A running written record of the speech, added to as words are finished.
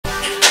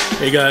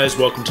Hey guys,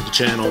 welcome to the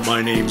channel.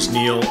 My name's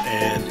Neil,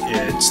 and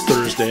it's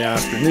Thursday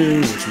afternoon,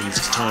 which means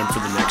it's time for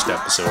the next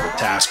episode of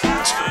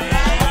Taskmaster.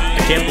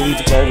 I can't believe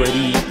it's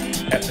already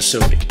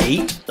episode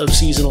 8 of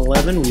season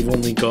 11. We've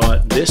only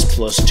got this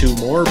plus 2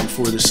 more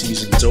before the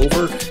season's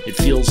over. It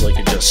feels like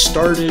it just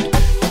started,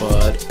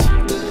 but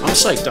I'm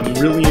psyched. I'm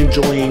really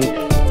enjoying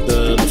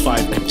the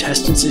 5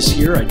 contestants this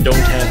year. I don't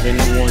have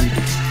anyone,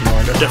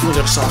 I've definitely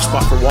got a soft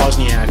spot for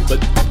Wozniak,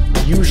 but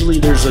usually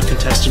there's a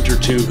contestant or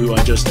two who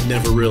I just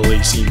never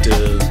really seem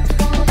to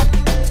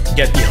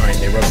get behind.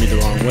 They rub me the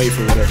wrong way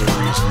for whatever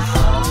reason.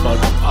 But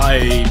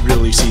I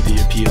really see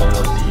the appeal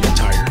of the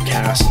entire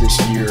cast this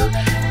year.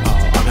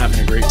 I'm having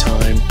a great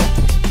time.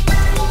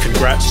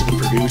 Congrats to the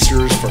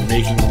producers for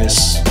making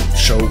this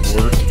show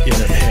work in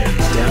a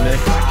pandemic.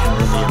 I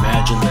can only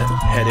imagine the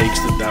headaches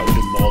that would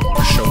involve on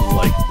a show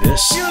like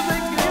this.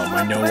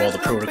 I know all the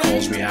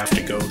protocols we have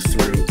to go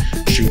through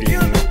shooting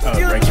a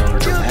regular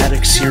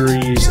dramatic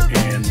series,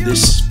 and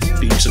this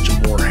being such a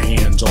more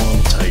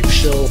hands-on type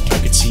show, I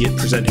could see it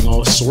presenting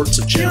all sorts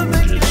of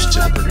challenges to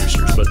the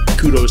producers, but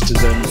kudos to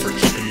them for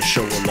keeping the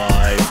show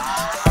alive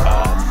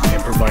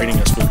and providing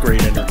us with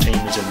great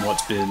entertainment in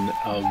what's been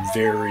a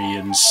very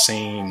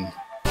insane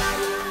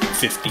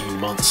 15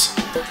 months.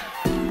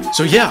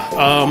 So yeah,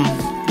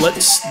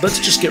 let's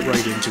just get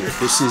right into it.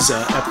 This is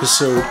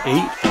episode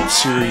 8 of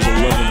series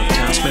 11 of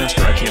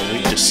Taskmaster. I can't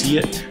wait to see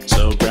it.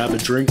 So grab a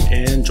drink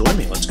and join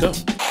me. Let's go.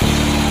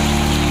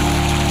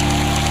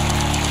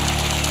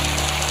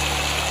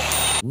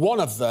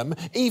 One of them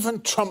even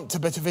trumped a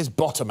bit of his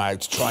bottom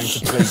out trying to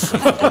please me,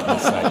 for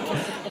goodness sake.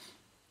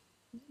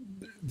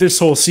 This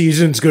whole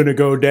season's going to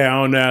go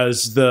down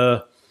as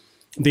the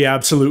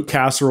absolute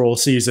casserole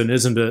season,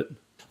 isn't it?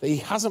 He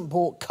hasn't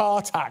bought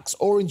car tax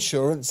or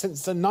insurance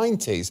since the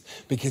 90s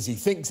because he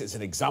thinks it's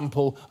an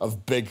example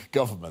of big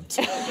government.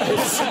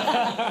 It's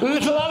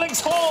Little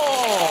Alex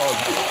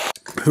Horn!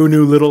 Who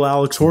knew Little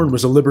Alex Horn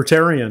was a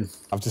libertarian?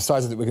 I've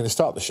decided that we're going to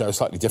start the show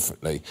slightly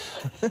differently.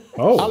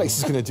 Oh. Alex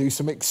is going to do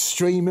some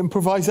extreme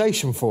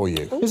improvisation for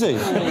you. Is he?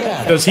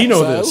 Yeah. Does he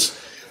know this?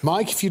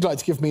 Mike, if you'd like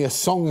to give me a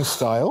song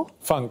style.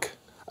 Funk.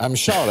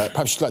 Charlotte,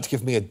 perhaps you'd like to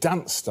give me a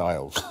dance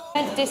style.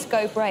 And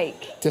disco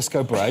break.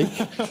 Disco break.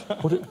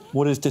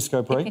 What is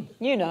disco break?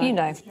 You know.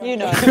 It's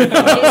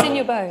in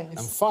your bones.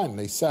 And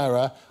finally,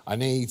 Sarah, I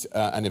need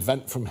an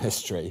event from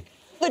history.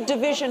 The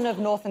division of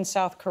North and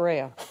South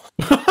Korea.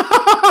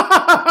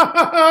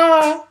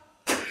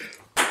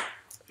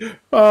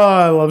 Oh,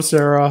 I love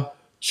Sarah.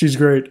 She's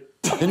great.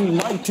 In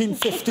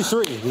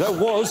 1953, there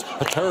was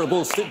a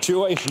terrible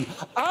situation.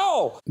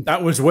 Ow!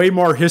 That was way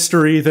more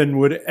history than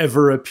would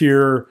ever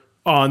appear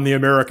on the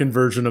American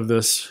version of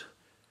this.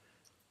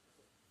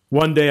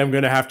 One day I'm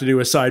going to have to do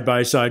a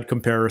side-by-side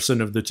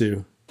comparison of the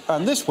two.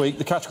 And this week,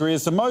 the category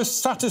is the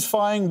most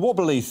satisfying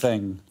wobbly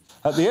thing.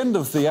 At the end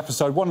of the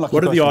episode, one lucky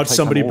What are the person will odds take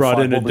somebody home all brought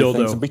 5 in a wobbly dildo?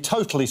 things and be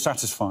totally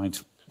satisfied.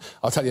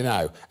 I'll tell you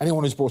now,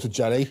 anyone who's bought a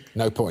jelly,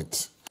 no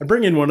points. I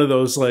bring in one of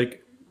those,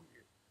 like,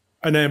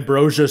 an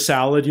ambrosia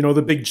salad, you know,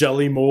 the big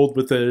jelly mold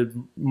with the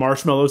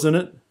marshmallows in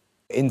it?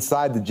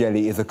 Inside the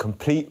jelly is a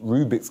complete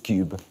Rubik's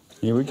Cube.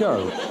 Here we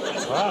go.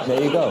 Wow.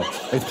 There you go.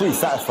 It's pretty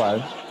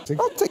satisfying.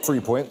 I'll take 3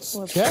 points.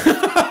 Yeah.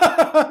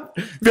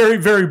 Very,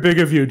 very big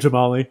of you,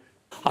 Jamali.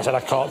 I said, I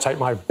can't take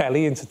my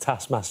belly into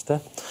Taskmaster.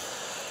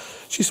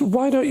 She said,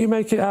 why don't you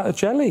make it out of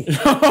jelly?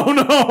 Oh,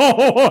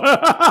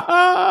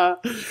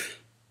 no!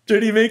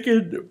 Did he make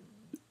it?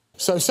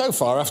 So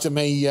far, after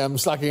me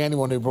slagging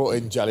anyone who brought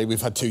in jelly,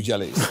 we've had 2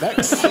 jellies.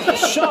 Next,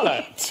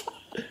 Charlotte.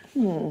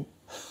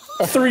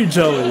 3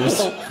 jellies.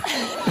 So,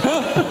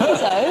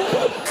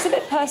 it's a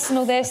bit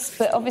personal, this,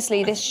 but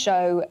obviously this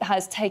show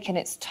has taken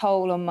its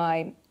toll on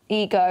my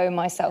ego,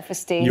 my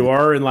self-esteem. You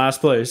are in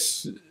last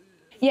place.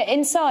 Yeah,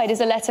 inside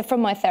is a letter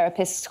from my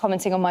therapist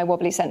commenting on my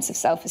wobbly sense of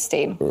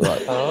self-esteem.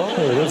 Right. Oh,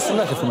 it's a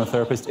letter from a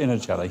therapist in a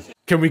jelly.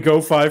 Can we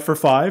go 5 for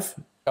 5?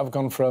 I've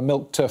gone for a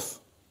milk tooth.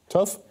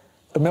 Tough?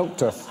 A milk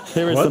tooth.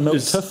 Here is What the milk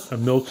is tooth. a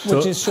milk Which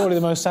tooth? is surely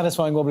the most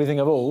satisfying wobbly thing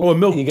of all. Oh, a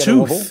milk You get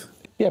tooth. A wobble.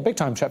 Yeah, big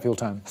time Chatfield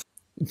time.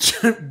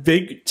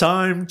 Big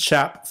time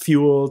chap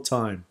fuel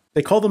time.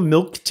 They call them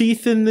milk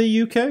teeth in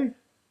the UK?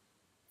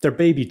 They're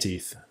baby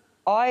teeth.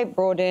 I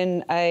brought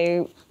in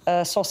a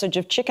sausage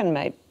of chicken,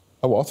 mate.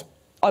 A what?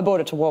 I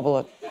bought it to wobble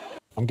it.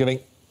 I'm giving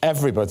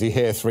everybody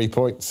here 3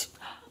 points.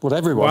 Well,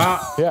 everyone.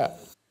 Wow. Yeah.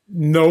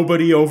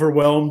 Nobody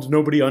overwhelmed,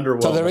 nobody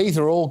underwhelmed. So they're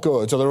either all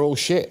good or they're all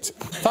shit.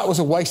 That was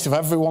a waste of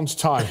everyone's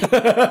time.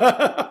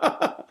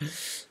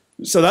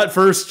 So that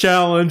first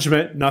challenge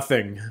meant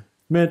nothing.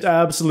 Meant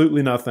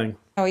absolutely nothing.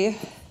 How are you?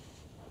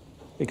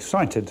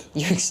 Excited.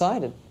 You're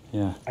excited.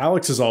 Yeah.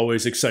 Alex is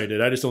always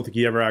excited. I just don't think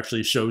he ever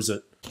actually shows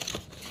it.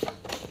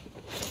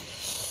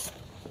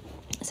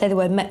 Say the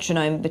word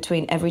metronome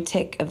between every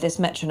tick of this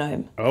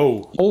metronome.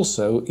 Oh.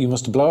 Also, you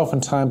must blow off an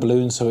entire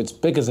balloon so it's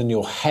bigger than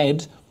your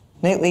head.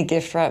 Neatly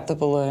gift wrap the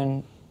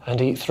balloon.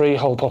 And eat 3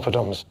 whole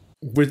poppadoms.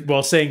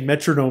 While saying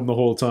metronome the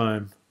whole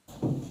time.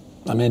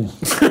 I'm in.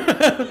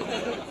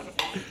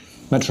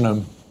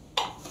 Metronome.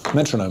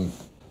 Metronome.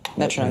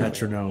 Metronome.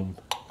 Metronome.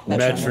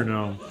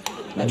 Metronome.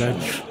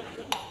 Metronome.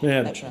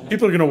 Man, Metronome.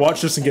 people are going to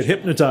watch this and get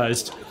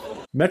hypnotized.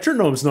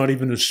 Metronome's not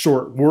even a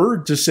short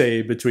word to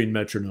say between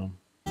metronome.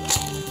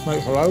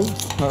 Metronome.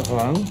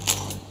 Metronome.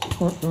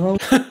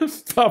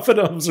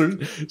 Papadums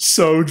are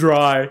so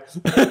dry.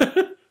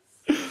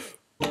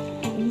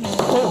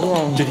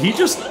 Did he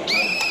just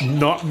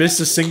not miss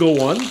a single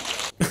one?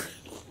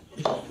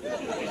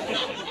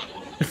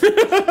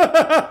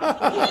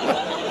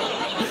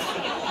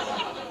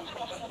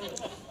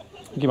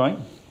 Thank you, mate.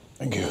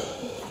 Thank you.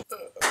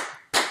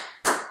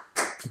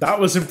 That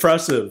was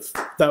impressive.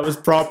 That was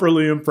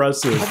properly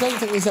impressive. I don't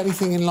think there's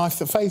anything in life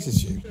that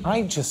phases you.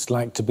 I just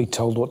like to be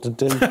told what to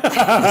do. Is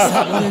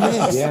that what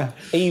it is? Yeah.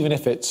 Even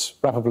if it's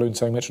wrap a balloon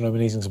saying metronome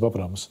and eating some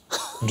poppadoms.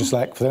 I'm just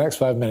like, for the next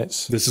 5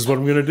 minutes, This is what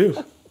I'm going to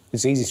do.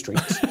 it's easy street.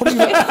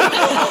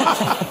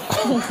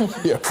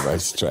 You're very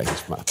strange,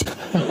 Matt.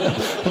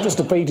 I'm just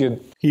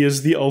obedient. He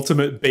is the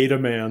ultimate beta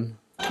man.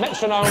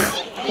 Metronome.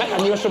 I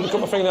knew I shouldn't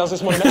cut my fingernails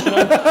this morning. Metronome.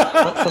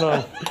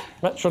 Metronome.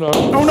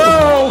 Metronome. Oh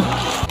no!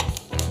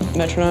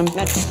 Metronome.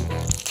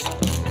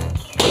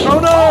 Oh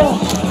no!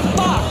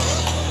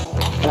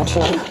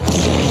 Metronome.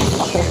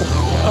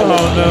 Oh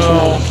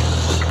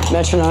no!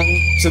 Metronome.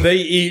 So they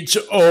each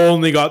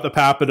only got the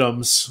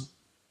papadums.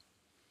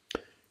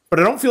 But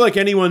I don't feel like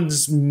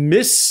anyone's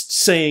missed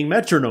saying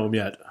metronome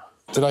yet.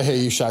 Did I hear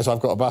you shout, I've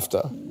got a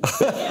BAFTA?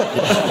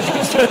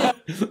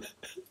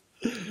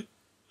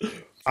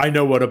 I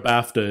know what a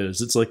BAFTA is.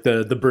 It's like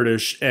the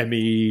British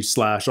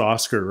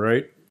Emmy/Oscar,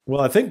 right?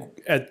 Well, I think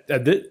at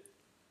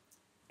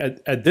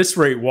this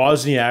rate,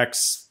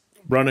 Wozniak's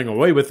running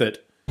away with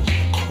it.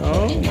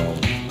 Oh,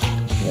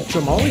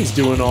 Jamali's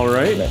doing all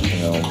right.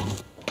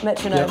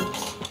 Metronome.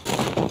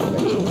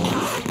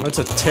 That's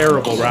a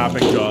terrible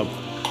rapping job.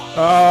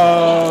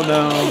 Oh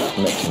no!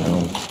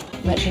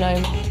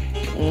 Metronome.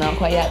 Not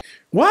quite yet.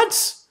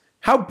 What?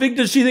 How big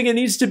does she think it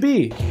needs to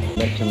be?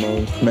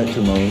 Metronome,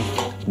 metronome,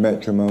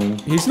 metronome.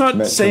 He's not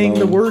metronome, saying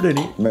the word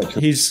any. metronome.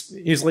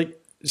 He's like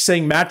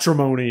saying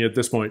matrimony at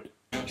this point.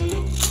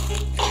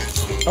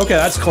 Okay,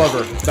 that's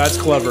clever. That's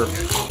clever.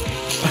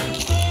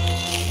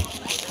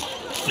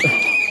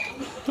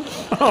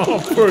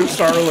 Oh, poor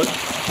Charlotte.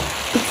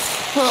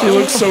 She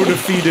looks so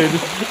defeated.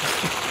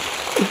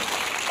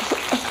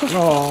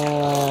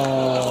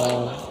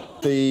 Oh.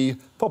 The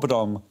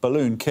Poppadom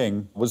Balloon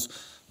King was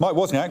Mike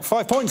Wozniak.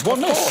 5 points,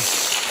 1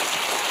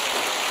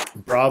 miss.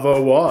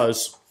 Bravo,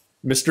 Woz.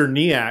 Mr.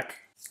 Niak.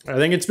 I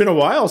think it's been a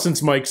while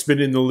since Mike's been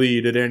in the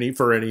lead at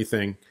for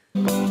anything.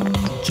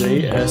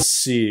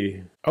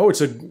 JSC. Oh,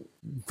 it's a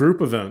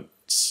group event.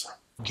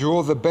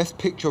 Draw the best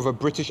picture of a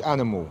British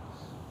animal.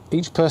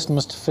 Each person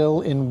must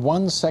fill in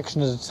one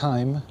section at a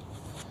time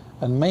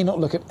and may not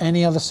look at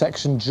any other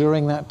section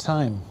during that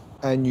time.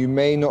 And you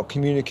may not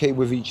communicate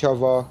with each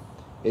other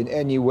in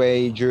any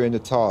way during the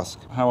task.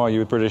 How are you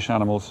with British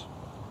animals?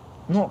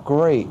 Not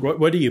great.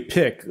 What do you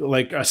pick?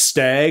 Like a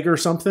stag or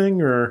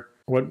something? Or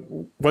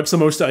what's the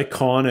most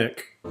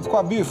iconic? It's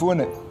quite beautiful,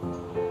 isn't it?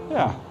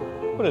 Yeah.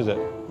 What is it?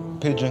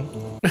 Pigeon.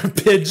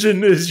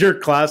 Pigeon is your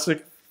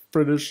classic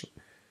British.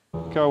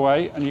 Go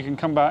away and you can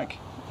come back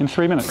in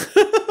 3 minutes.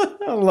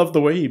 I love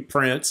the way he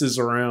prances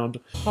around.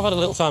 I've had a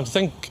little time to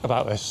think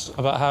about this,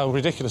 about how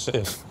ridiculous it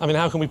is. I mean,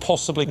 how can we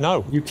possibly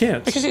know? You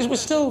can't. Because we're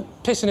still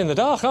pissing in the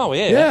dark, aren't we?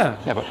 Here? Yeah.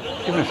 Yeah, but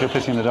even if you're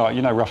pissing in the dark,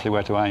 you know roughly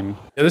where to aim.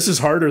 Yeah, this is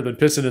harder than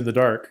pissing in the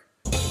dark.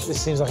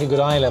 This seems like a good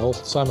eye level,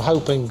 so I'm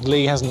hoping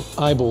Lee hasn't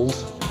eyeballed.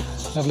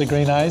 Lovely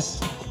green eyes.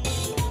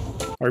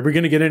 Are we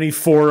going to get any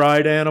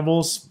four-eyed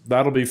animals?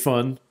 That'll be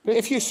fun. But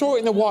if you saw it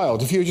in the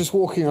wild, if you were just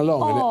walking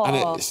along and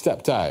it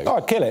stepped out... Oh,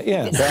 I'd kill it,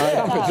 yeah.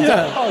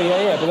 Yeah. Oh,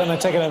 yeah, but then I'd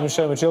take it home and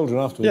show my children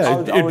afterwards. Yeah,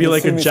 it'd be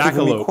like a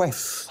jackalope.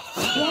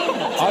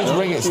 I'd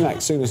wring its neck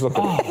as soon as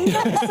looking at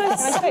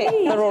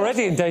it. They're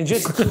already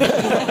endangered.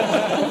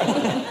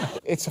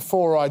 It's a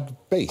four-eyed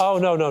beast. Oh,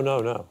 no.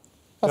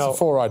 That's a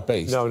four-eyed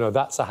beast. No,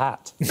 that's a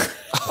hat.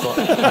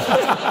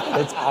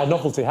 It's a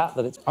novelty hat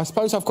that it's... I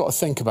suppose I've got to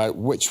think about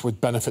which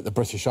would benefit the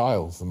British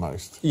Isles the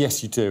most.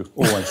 Yes, you do.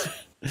 Always.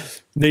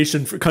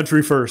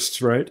 Country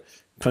first, right?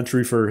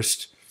 Country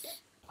first.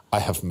 I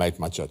have made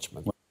my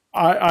judgment.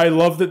 I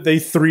love that they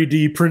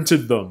 3D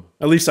printed them.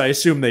 At least I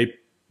assume they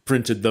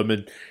printed them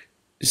and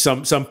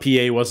some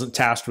PA wasn't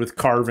tasked with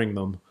carving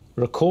them.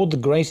 Record the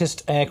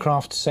greatest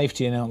aircraft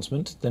safety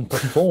announcement, then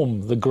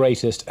perform the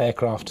greatest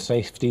aircraft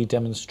safety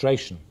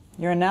demonstration.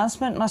 Your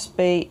announcement must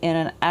be in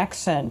an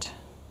accent.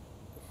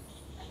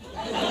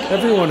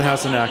 Everyone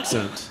has an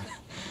accent.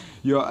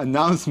 Your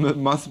announcement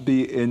must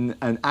be in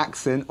an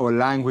accent or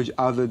language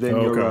other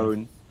than your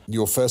own.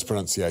 Your first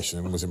pronunciation,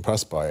 and was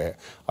impressed by it.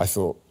 I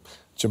thought,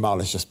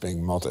 Jamal is just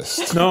being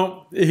modest.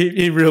 No,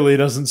 he really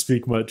doesn't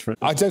speak much French.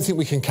 I don't think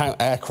we can count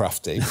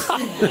aircrafty.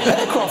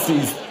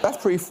 Aircrafties, that's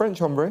pretty French,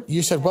 hombre.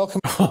 You said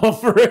welcome.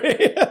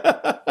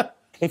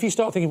 If you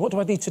start thinking, what do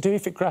I need to do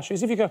if it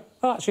crashes? If you go,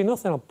 oh, actually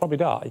nothing, I'll probably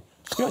die.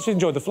 You actually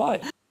enjoyed the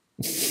flight.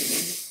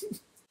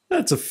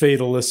 That's a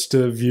fatalist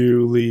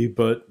view, Lee,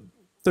 but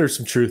there's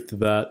some truth to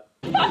that.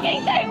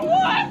 Fucking thing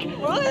work!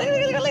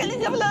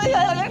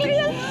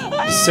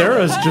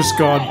 Sarah's just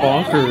gone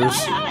bonkers.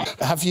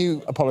 Have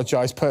you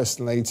apologised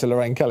personally to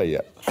Lorraine Kelly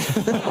yet?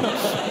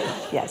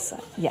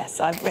 Yes,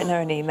 I've written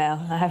her an email.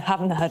 I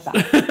haven't heard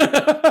back.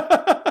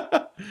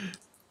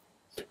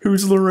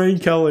 Who's Lorraine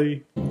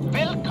Kelly?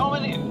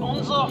 Willkommen in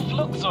unser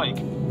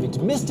Flugzeug. Mit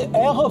Mr.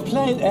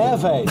 Aeroplane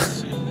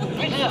Airways.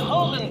 Bitte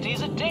hören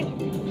diese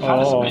Ding.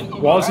 Oh,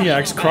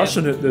 Wozniak's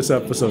crushing it this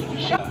episode.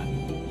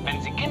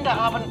 Wenn Sie Kinder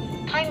haben,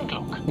 kein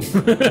Glück.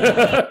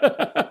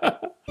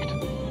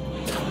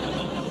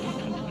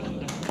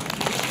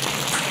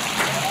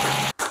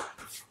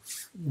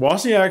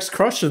 Wozniak's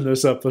crushing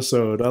this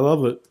episode. I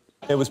love it.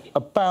 It was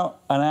about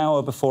an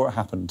hour before it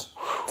happened.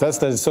 That's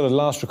the sort of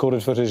last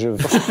recorded footage of,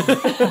 the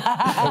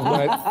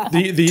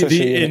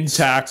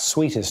intact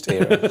sweetest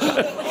era.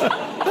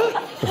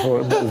 Before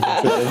it moved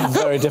to a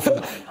very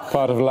different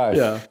part of life.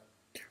 Yeah.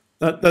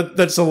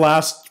 That's the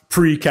last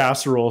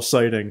pre-casserole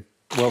sighting.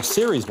 Well,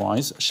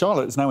 series-wise,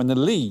 Charlotte is now in the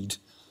lead.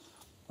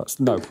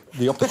 No,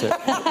 the opposite.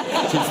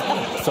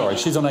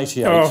 She's on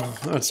 88. Oh,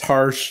 that's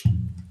harsh.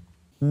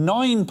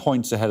 9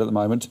 points ahead at the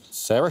moment.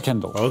 Sarah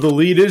Kendall. Oh, the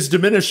lead is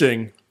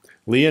diminishing.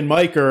 Lee and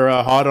Mike are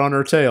hot on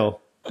her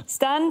tail.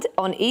 Stand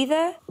on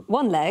either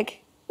one leg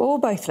or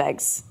both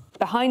legs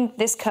behind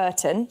this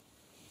curtain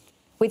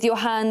with your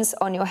hands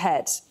on your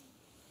head.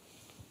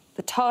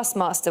 The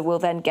Taskmaster will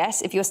then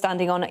guess if you're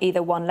standing on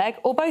either one leg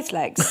or both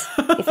legs.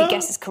 If he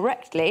guesses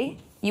correctly,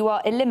 you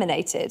are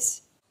eliminated.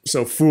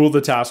 So fool the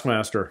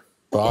Taskmaster.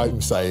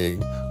 I'm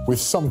saying, with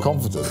some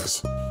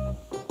confidence,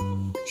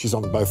 she's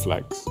on both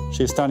legs.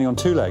 She's standing on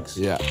 2 legs.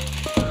 Yeah.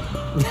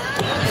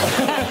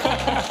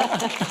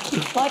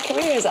 My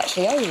career is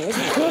actually over,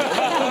 isn't it?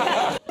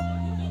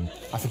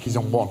 I think he's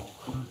on one.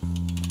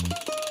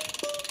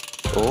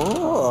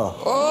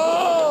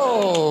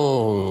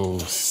 Oh,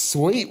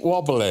 sweet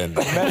wobbling.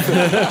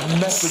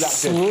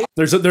 Sweet.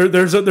 There's a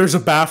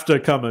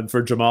BAFTA coming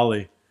for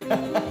Jamali.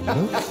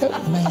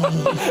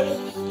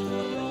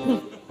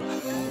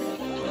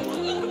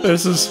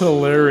 This is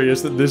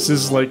hilarious that this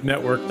is like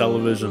network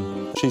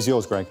television. She's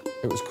yours, Greg.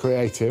 It was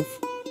creative,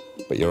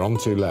 but you're on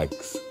 2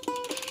 legs.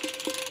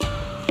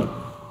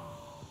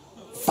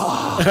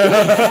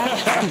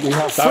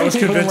 That was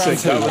convincing.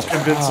 That was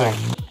convincing.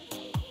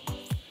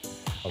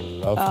 I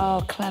love it.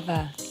 Oh,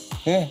 clever.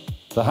 Yeah.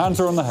 The hands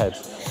are on the head.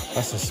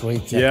 That's a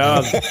sweet.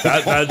 Yeah,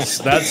 that's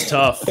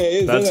tough.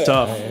 That's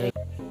tough.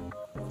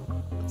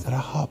 Is that a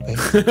heartbeat?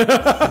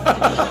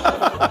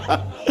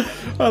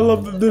 I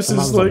love that this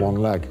is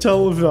like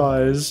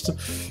televised.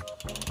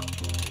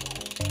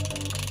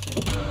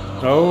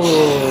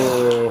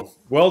 Oh,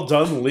 well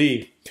done,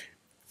 Lee.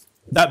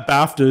 That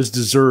BAFTA is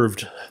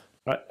deserved.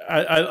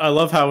 I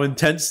love how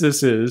intense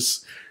this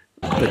is.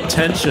 The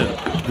tension,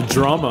 the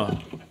drama.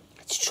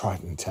 It's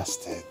tried and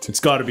tested. It's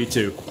got to be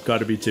 2. Got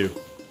to be 2.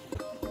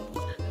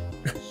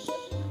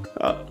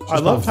 I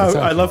love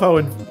how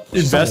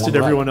invested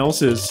everyone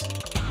else is.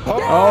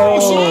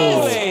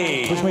 Oh!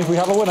 Which means we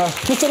have a winner.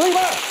 Mr.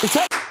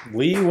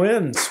 Lee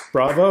wins.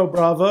 Bravo,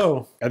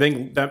 bravo. I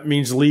think that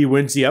means Lee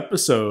wins the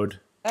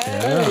episode.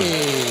 Yeah.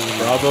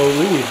 Bravo,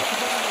 Lee.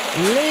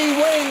 Lee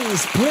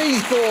wins.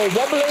 Please go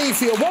wobbly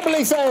for your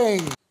wobbly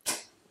thing.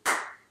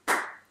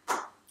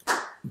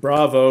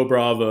 Bravo,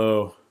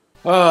 bravo.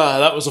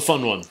 That was a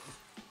fun one.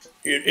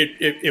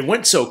 It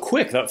went so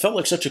quick. That felt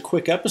like such a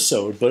quick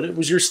episode, but it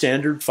was your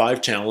standard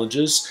 5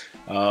 challenges.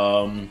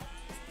 I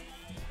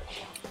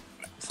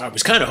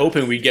was kind of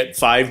hoping we'd get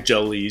 5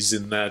 jellies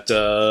in that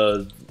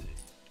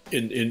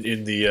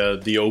in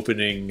the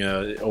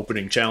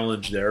opening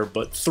challenge there,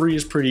 but 3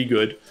 is pretty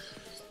good.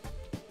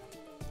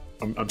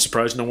 I'm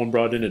surprised no one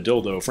brought in a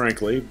dildo,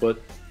 frankly, but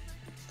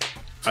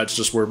that's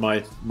just where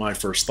my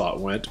first thought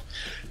went.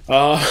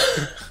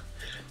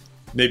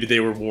 Maybe they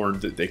were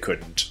warned that they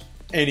couldn't.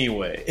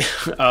 Anyway,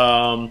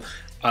 I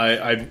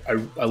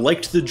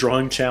liked the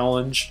drawing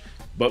challenge,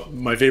 but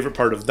my favorite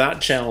part of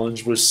that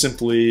challenge was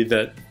simply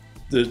that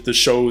the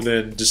show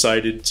then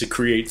decided to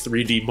create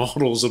 3D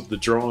models of the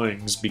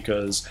drawings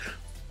because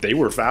they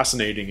were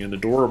fascinating and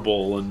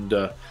adorable, and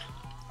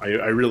I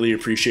really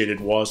appreciated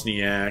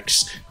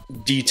Wozniak's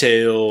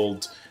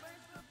detailed,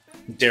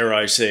 dare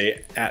I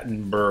say,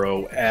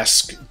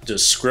 Attenborough-esque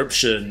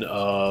description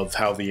of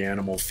how the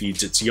animal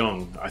feeds its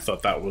young. I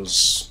thought that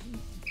was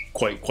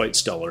quite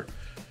stellar.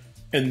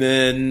 And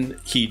then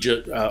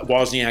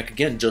Wozniak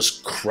again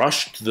just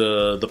crushed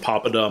the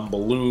Papadum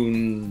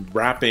balloon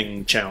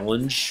wrapping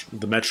challenge,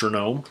 the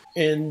metronome,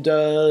 and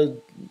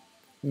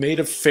made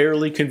a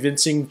fairly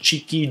convincing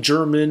cheeky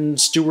German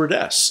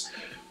stewardess.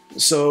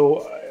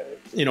 So,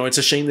 you know, it's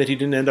a shame that he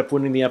didn't end up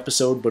winning the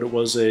episode, but it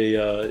was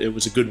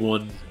a good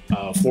one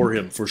for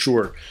him for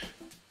sure.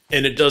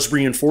 And it does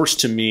reinforce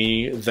to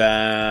me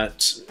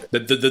that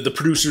the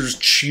producers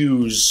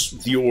choose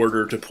the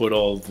order to put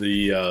all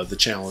the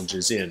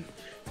challenges in.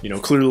 You know,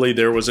 clearly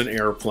there was an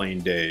airplane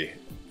day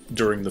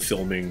during the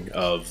filming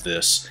of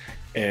this,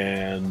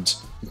 and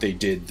they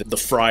did the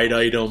fried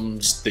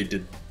items, they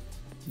did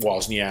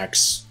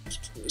Wozniak's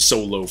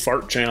solo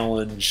fart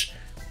challenge,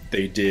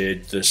 they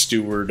did the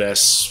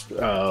stewardess,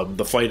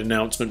 the flight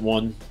announcement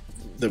one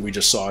that we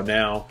just saw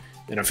now,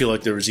 And I feel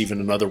like there was even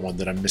another one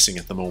that I'm missing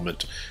at the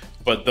moment.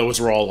 But those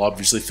were all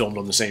obviously filmed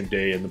on the same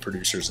day, and the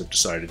producers have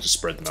decided to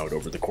spread them out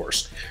over the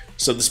course.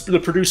 So the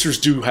producers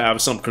do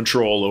have some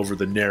control over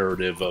the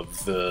narrative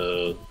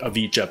of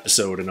each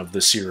episode and of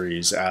the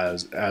series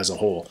as a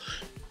whole.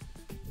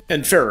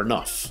 And fair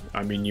enough.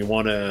 I mean, you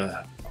want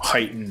to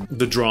heighten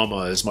the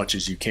drama as much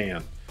as you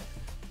can.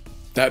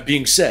 That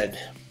being said,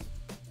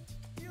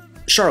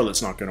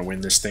 Charlotte's not going to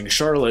win this thing.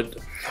 Charlotte,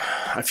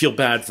 I feel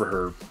bad for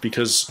her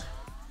because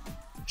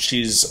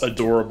she's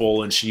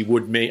adorable and she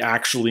would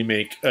actually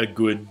make a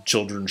good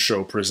children's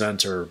show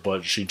presenter,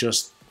 but she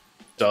just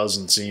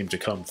doesn't seem to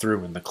come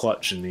through in the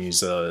clutch in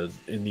these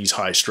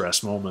high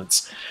stress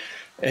moments.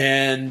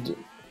 And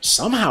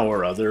somehow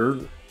or other,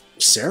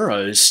 Sarah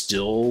is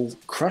still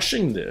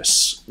crushing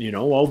this, you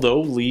know,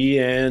 although Lee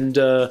and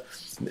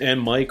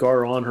Mike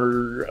are on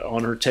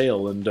her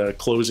tail and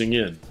closing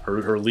in.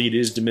 Her lead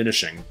is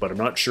diminishing, but I'm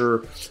not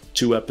sure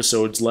 2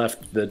 episodes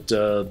left that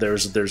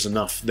there's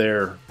enough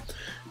there.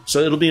 So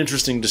it'll be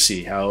interesting to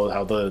see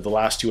how the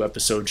last 2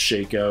 episodes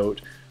shake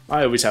out.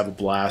 I always have a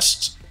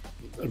blast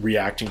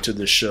reacting to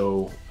this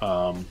show.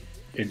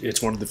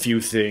 It's one of the few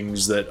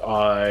things that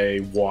I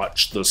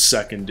watch the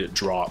second it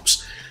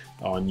drops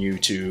on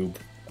YouTube.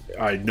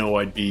 I know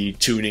I'd be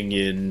tuning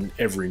in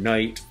every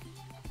night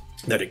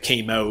that it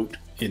came out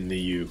in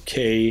the UK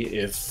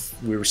if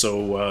we were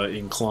so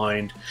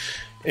inclined.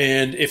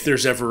 And if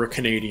there's ever a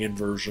Canadian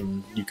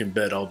version, you can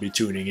bet I'll be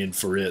tuning in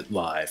for it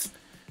live.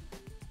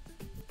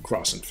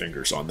 Crossing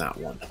fingers on that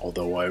one,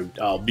 although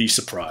I'll be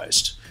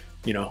surprised.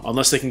 You know,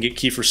 unless they can get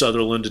Kiefer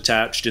Sutherland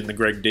attached in the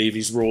Greg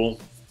Davies role,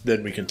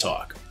 then we can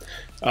talk.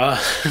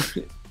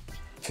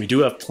 We do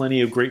have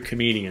plenty of great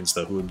comedians,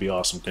 though, who would be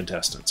awesome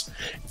contestants.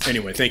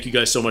 Anyway, thank you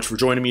guys so much for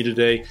joining me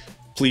today.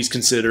 Please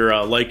consider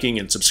liking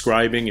and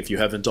subscribing if you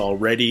haven't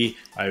already.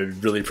 I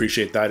really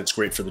appreciate that. It's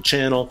great for the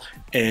channel.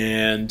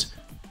 And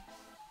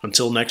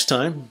until next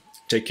time,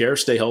 take care,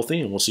 stay healthy,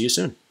 and we'll see you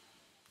soon.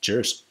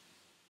 Cheers.